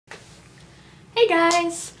Hey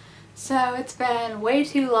guys! So it's been way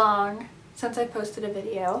too long since I posted a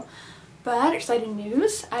video, but exciting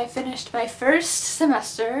news, I finished my my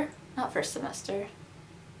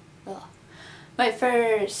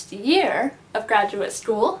first year of graduate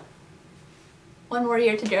school. One more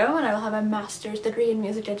year to go and I will have a master's degree in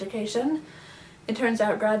music education. It turns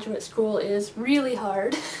out graduate school is really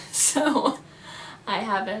hard, so I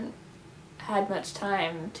haven't had much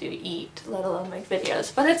time to eat, let alone make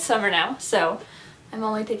videos. But it's summer now, so I'm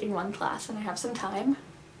only taking one class and I have some time.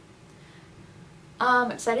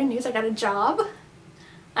 Exciting news, I got a job.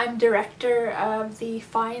 I'm director of the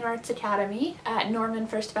Fine Arts Academy at Norman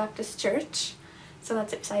First Baptist Church, so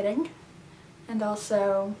that's exciting. And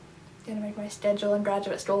also gonna make my schedule in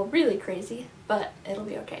graduate school really crazy, but it'll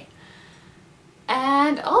be okay.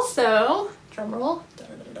 And also, drumroll,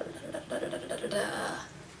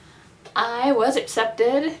 I was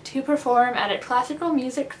accepted to perform at a classical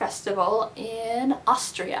music festival in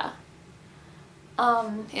Austria.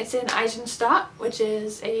 It's in Eisenstadt, which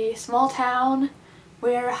is a small town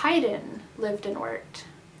where Haydn lived and worked.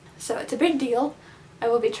 So it's a big deal. I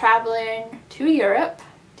will be traveling to Europe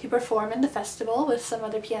to perform in the festival with some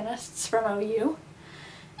other pianists from OU.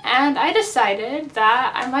 And I decided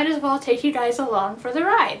that I might as well take you guys along for the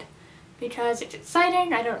ride because it's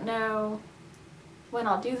exciting. I don't know when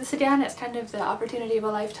I'll do this again. It's kind of the opportunity of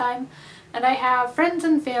a lifetime. And I have friends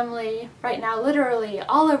and family right now literally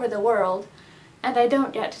all over the world, and I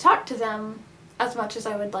don't get to talk to them as much as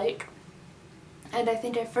I would like. And I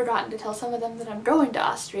think I've forgotten to tell some of them that I'm going to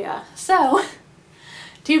Austria. So,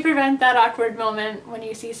 to prevent that awkward moment when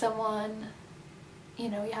you see someone, you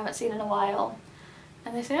know, you haven't seen in a while,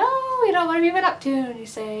 and they say, "Oh, you know, what have you been up to?" And you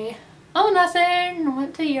say, "Oh, nothing. I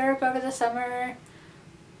went to Europe over the summer."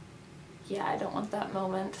 Yeah, I don't want that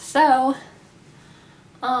moment. So,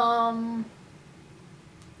 I'm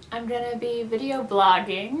gonna be video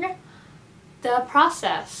blogging the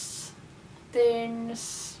process.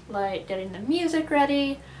 Things like getting the music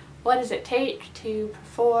ready, what does it take to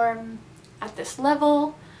perform at this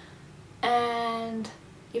level, and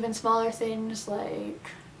even smaller things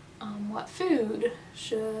like what food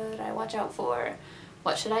should I watch out for,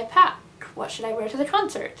 what should I pack, what should I wear to the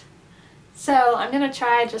concert. So I'm gonna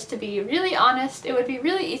try just to be really honest. It would be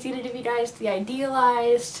really easy to give you guys the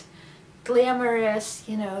idealized, glamorous,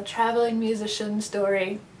 you know, traveling musician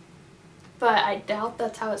story, but I doubt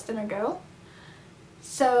that's how it's gonna go.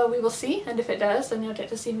 So we will see, and if it does, then you'll get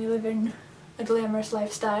to see me living a glamorous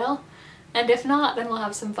lifestyle, and if not, then we'll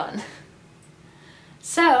have some fun.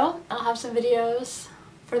 So I'll have some videos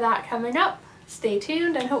for that coming up. Stay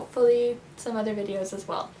tuned, and hopefully some other videos as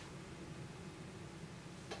well.